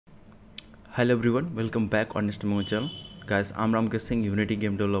Hello everyone, welcome back on my channel. Guys, I'm Ramkesh Singh, Unity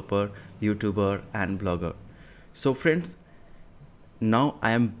game developer, YouTuber and blogger. So friends, now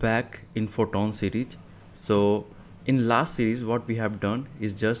I am back in Photon series. So in last series what we have done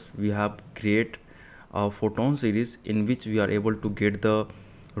is just we have create a Photon series in which we are able to get the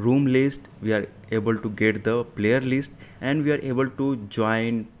room list, we are able to get the player list, and we are able to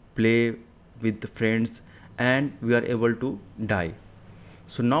join, play with the friends, and we are able to die.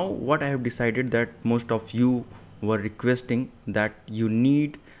 So now what I have decided, that most of you were requesting that you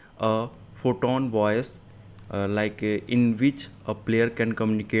need a Photon voice in which a player can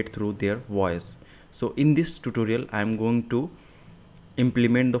communicate through their voice. So in this tutorial I am going to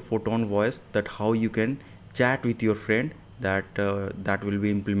implement the Photon voice, that how you can chat with your friend, that will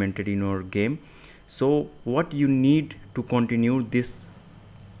be implemented in your game. So what you need to continue this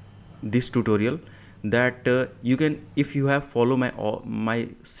tutorial, that you can, if you have follow my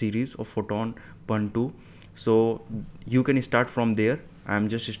series of Photon Pun2, so you can start from there. I'm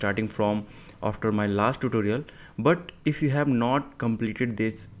just starting from after my last tutorial. But if you have not completed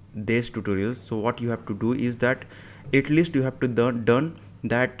these tutorials, so what you have to do is that at least you have to done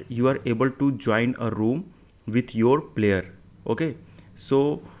that you are able to join a room with your player. Okay,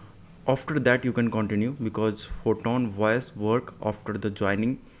 so after that you can continue, because Photon voice work after the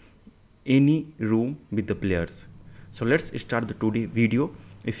joining any room with the players. So let's start the 2D video.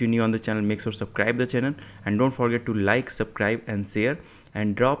 If you're new on the channel, make sure to subscribe the channel, and don't forget to like, subscribe and share,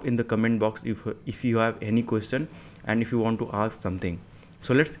 and drop in the comment box if you have any question and if you want to ask something.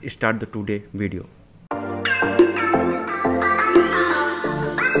 So let's start the 2D video.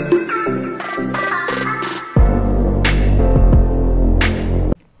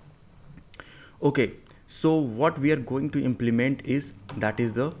 Okay, so what we are going to implement is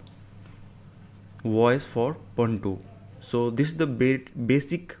the voice for Pun2. So this is the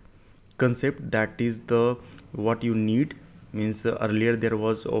basic concept, that is the what you need. Means earlier there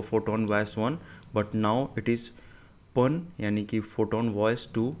was a Photon voice 1, but now it is Pun, yani ki Photon voice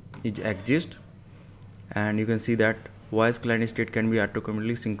 2 is exist, and you can see that voice client state can be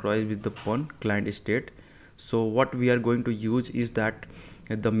automatically synchronized with the Pun client state. So what we are going to use is that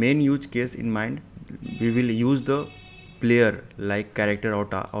the main use case in mind, we will use the player like character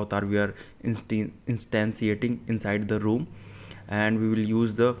avatar we are instantiating inside the room, and we will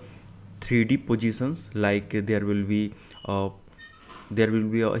use the 3D positions, like there will be a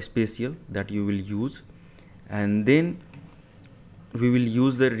spatial that you will use, and then we will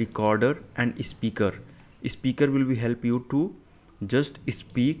use the recorder and speaker will be help you to just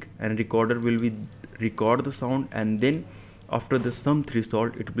speak, and recorder will be record the sound, and then after the some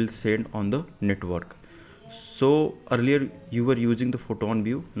threshold it will send on the network. So earlier you were using the Photon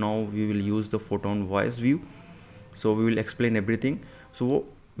view, now we will use the Photon voice view. So we will explain everything. So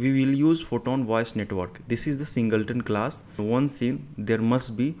we will use Photon voice network. This is the singleton class. One scene there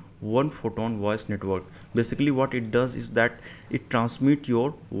must be one Photon voice network. Basically what it does is that it transmits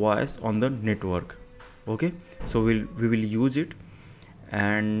your voice on the network. Okay, so we will use it,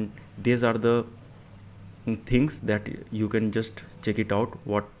 and these are the things that you can just check it out,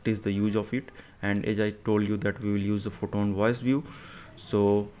 what is the use of it. And as I told you that we will use the Photon voice view,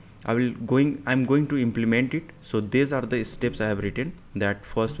 so I'm going to implement it. So these are the steps I have written. That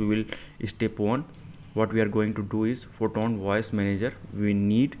first we will, step 1, what we are going to do is Photon voice manager we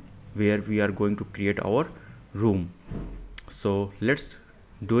need, where we are going to create our room. So let's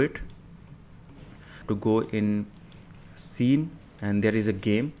do it. To go in scene, and there is a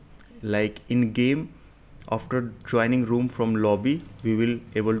game, like in game, after joining room from lobby we will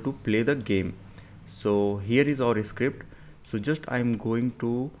able to play the game. So here is our script. So just I am going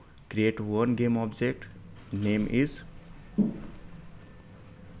to create one game object, name is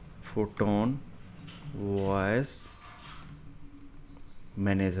Photon voice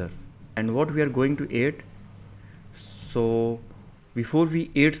manager, and what we are going to add. So before we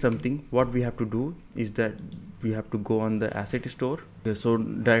add something, what we have to do is that we have to go on the asset store. Okay, so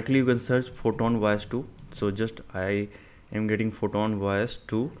directly you can search Photon voice 2. So just I am getting Photon voice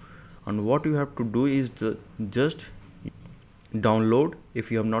 2, and what you have to do is just download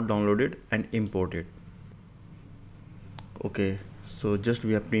if you have not downloaded, and import it. Okay, so just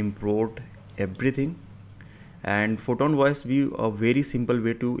we have to import everything. And Photon voice view, a very simple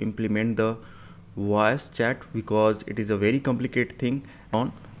way to implement the voice chat, because it is a very complicated thing.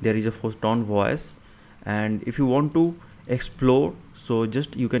 There is a Photon voice, and if you want to explore, so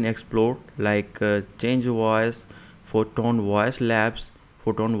just you can explore like change voice, Photon voice labs,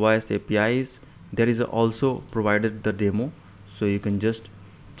 Photon voice APIs. There is also provided the demo, so you can just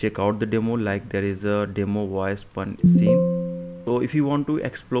check out the demo, like there is a demo voice pun scene. So if you want to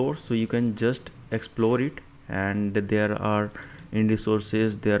explore, so you can just explore it, and there are in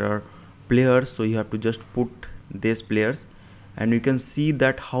resources there are players, so you have to just put these players, and you can see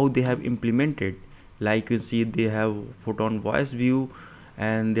that how they have implemented. Like you see they have Photon Voice view,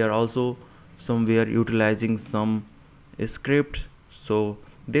 and they are also somewhere utilizing some scripts. So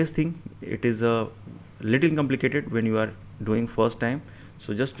this thing, it is a little complicated when you are doing first time,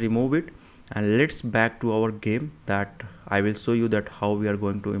 so just remove it, and let's back to our game that I will show you that how we are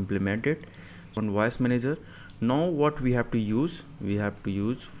going to implement it on voice manager. Now what we have to use, we have to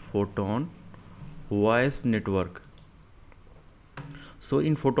use Photon Voice network. So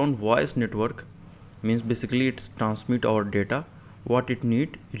in Photon Voice network means basically it's transmit our data. What it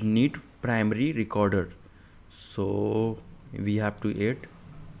need primary recorder. So we have to add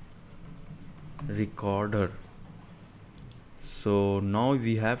recorder. So now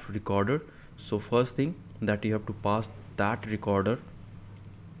we have recorder. So first thing that you have to pass that recorder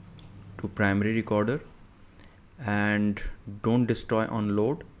to primary recorder, and don't destroy on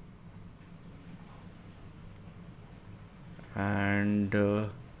load. And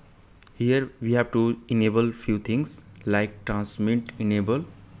here we have to enable few things like transmit enable,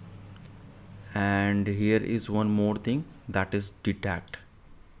 and here is one more thing, that is detect.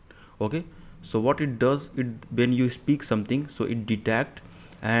 Okay, so what it does, it when you speak something, so it detect,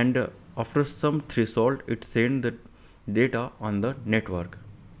 and after some threshold it send the data on the network.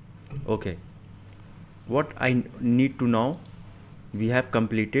 Okay, what I need to know, we have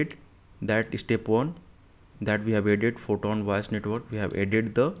completed that step 1, that we have added Photon Voice network, we have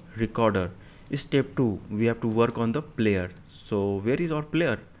added the recorder. Step 2, we have to work on the player. So where is our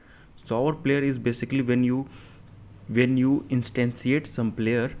player? So our player is basically when you instantiate some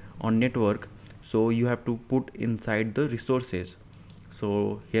player on network, so you have to put inside the resources.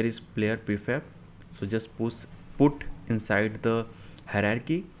 So here is player prefab, so just put inside the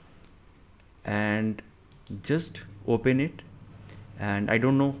hierarchy and just open it. And I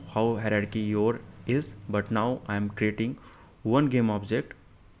don't know how hierarchy your is, but now I am creating one game object,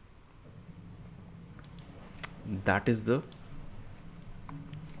 that is the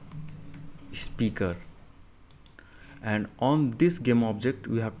speaker, and on this game object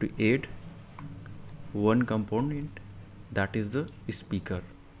we have to add one component, that is the speaker.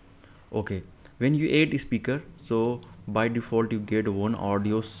 Okay, when you add speaker, so by default you get one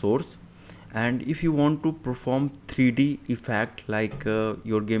audio source, and if you want to perform 3D effect, like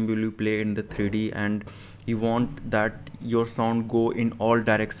your game will you play in the 3D and you want that your sound go in all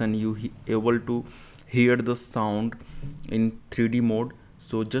direction, you able to hear the sound in 3D mode,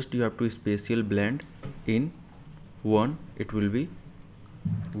 so just you have to spatial blend in 1, it will be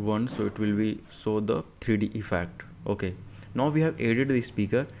 1, so it will be show the 3D effect. Okay, now we have added the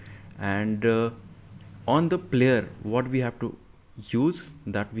speaker, and on the player what we have to use,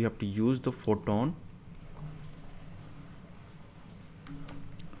 that we have to use the Photon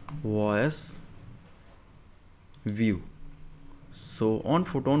Voice view. So on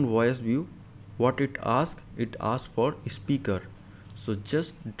Photon Voice view, what it asks for speaker, so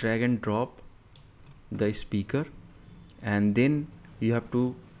just drag and drop the speaker, and then you have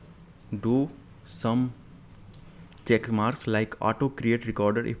to do some check marks like auto create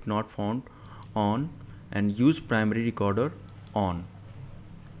recorder if not found on, and use primary recorder on.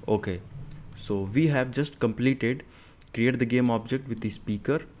 Okay, so we have just completed create the game object with the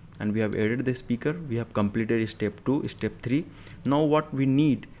speaker, and we have added the speaker, we have completed step 2. Step 3, now what we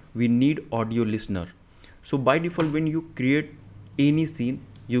need audio listener. So by default when you create any scene,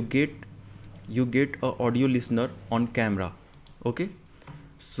 you get a audio listener on camera. Okay,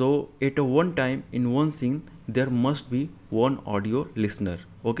 so at a one time in one scene there must be one audio listener.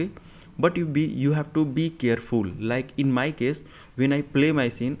 Okay, but you have to be careful, like in my case when I play my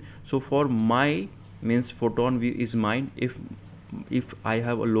scene, so for my means Photon view is mine, if I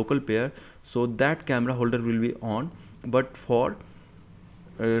have a local player, so that camera holder will be on, but for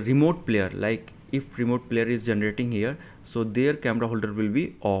remote player, like if remote player is generating here, so their camera holder will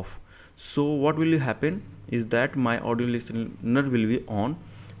be off. So what will happen is that my audio listener will be on,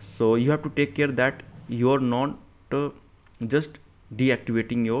 so you have to take care that you are not just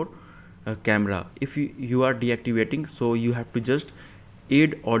deactivating your camera. If you are deactivating, so you have to just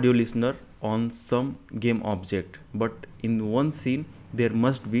add audio listener on some game object, but in one scene there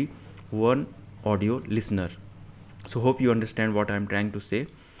must be one audio listener. So hope you understand what I am trying to say.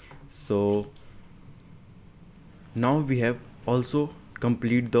 So now we have also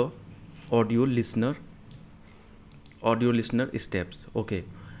complete the audio listener steps. Okay,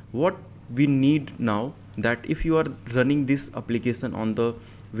 what we need now, that if you are running this application on the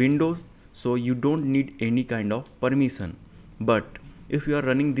Windows, so you don't need any kind of permission, But if you are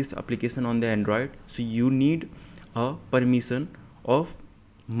running this application on the Android, so you need a permission of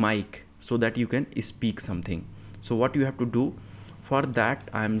mic so that you can speak something. So what you have to do for that,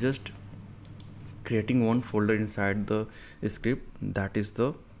 I am just creating one folder inside the script, that is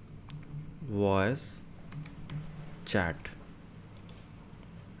the voice chat.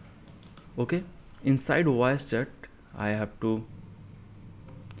 Okay, inside voice chat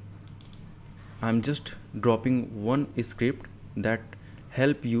I'm just dropping one script that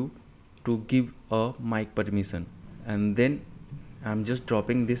help you to give a mic permission, and then I'm just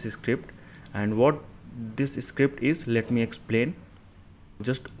dropping this script. And what this script is, let me explain.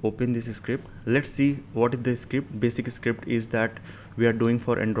 Just open this script. Let's see what is the script. Basic script is that we are doing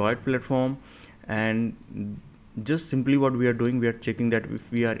for Android platform, and just simply what we are doing, we are checking that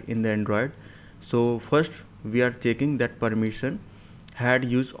if we are in the Android. So first we are checking that permission had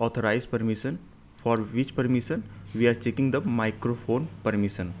used authorized permission. For which permission? We are checking the microphone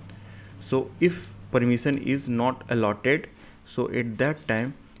permission. So if permission is not allotted, so at that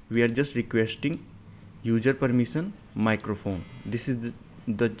time we are just requesting user permission microphone. This is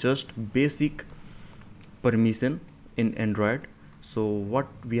the just basic permission in Android. So what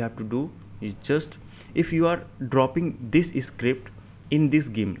we have to do is, just if you are dropping this script in this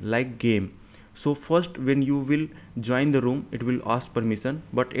game, so first when you will join the room, it will ask permission,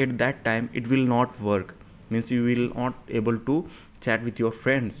 but at that time it will not work, means you will not able to chat with your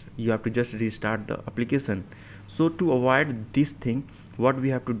friends. You have to just restart the application. So to avoid this thing, what we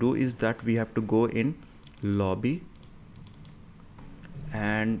have to do is that we have to go in lobby,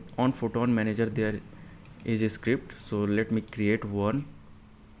 and on Photon manager there is a script. So let me create one,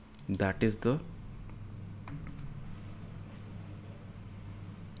 that is the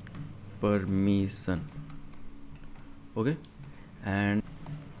permission. Okay, and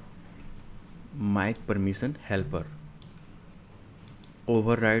mic permission helper.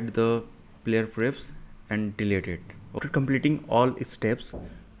 Override the player prefs and delete it. After completing all steps,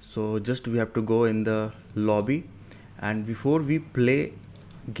 so just we have to go in the lobby, and before we play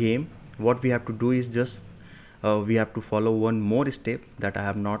game, what we have to do is just we have to follow one more step that I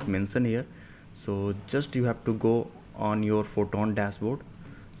have not mentioned here. So just you have to go on your Photon dashboard.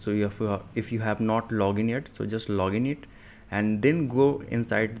 So you have, if you have not logged in yet, so just log in it, and then go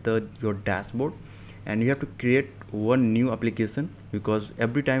inside your dashboard, and you have to create one new application, because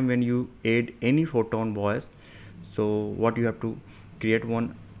every time when you add any Photon voice, so what you have to create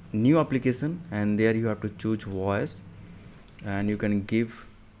one new application, and there you have to choose voice, and you can give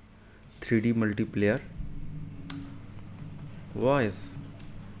 3D multiplayer voice.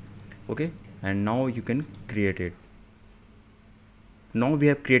 Okay, and now you can create it. Now we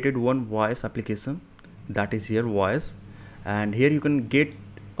have created one voice application, that is here voice, and here you can get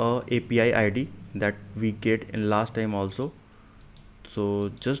a API ID that we get in last time also.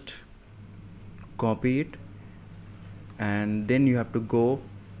 So just copy it, and then you have to go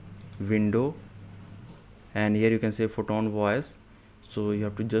window, and here you can say Photon voice. So you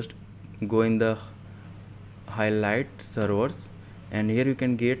have to just go in the highlight servers, and here you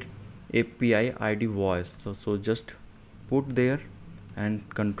can get API ID voice. So just put there and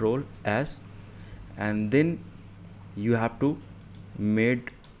Control S, and then you have to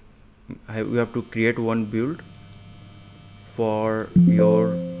create one build for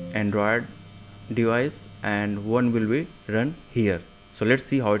your Android device, and one will be run here. So let's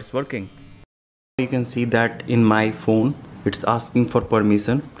see how it's working. You can see that in my phone it's asking for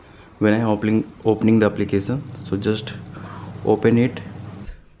permission when I opening the application. So just open it,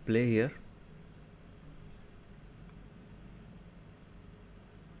 play here,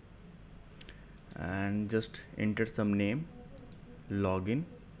 and just enter some name, login,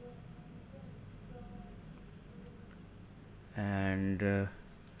 and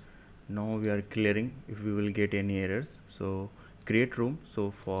now we are clearing if we will get any errors. So create room. So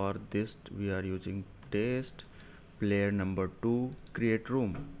for this we are using test player number 2, create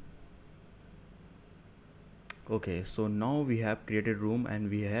room. Okay, so now we have created room and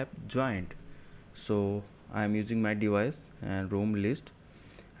we have joined. So I am using my device and room list,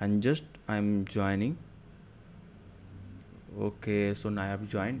 and just I'm joining. Okay, so now I have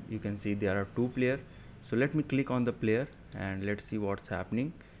joined. You can see there are 2 players. So let me click on the player and let's see what's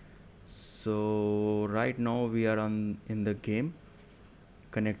happening. So right now we are in the game,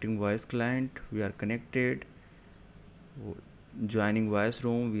 connecting voice client, we are connected, joining voice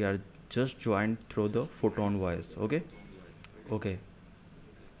room, we are just joined through the Photon voice. Okay,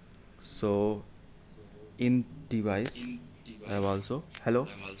 so in device I have also hello.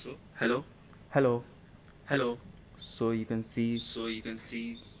 So you can see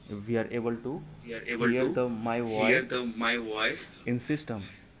we are able to hear my voice in system.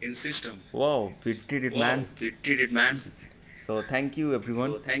 Wow, we did it, man. So thank you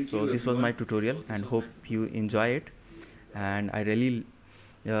everyone. So this was my tutorial and hope you enjoy it. And I really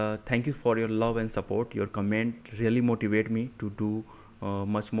thank you for your love and support. Your comment really motivate me to do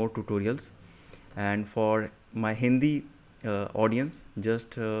much more tutorials. And for my Hindi audience,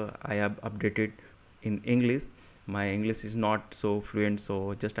 just I have updated in English. My English is not so fluent,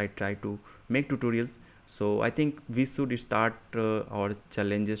 so just I try to make tutorials. So I think we should start our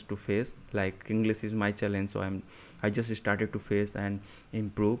challenges to face. Like English is my challenge, so I just started to face and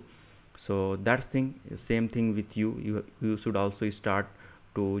improve. So that's thing, same thing with you should also start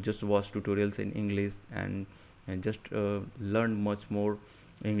to just watch tutorials in English and just learn much more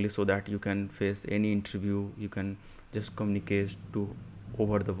English so that you can face any interview, you can just communicate to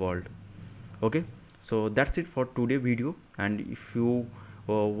over the world. Okay, so that's it for today video. And if you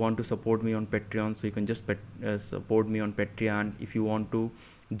want to support me on Patreon, so you can just support me on Patreon. If you want to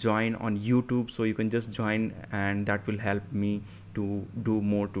join on YouTube, so you can just join, and that will help me to do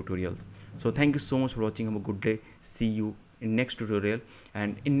more tutorials. So thank you so much for watching. Have a good day. See you in next tutorial.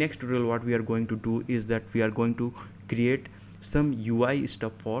 And in next tutorial what we are going to do is that we are going to create some UI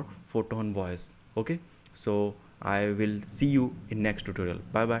stuff for Photon Voice. Okay, so I will see you in next tutorial.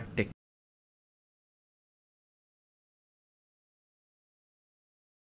 Bye bye, take care.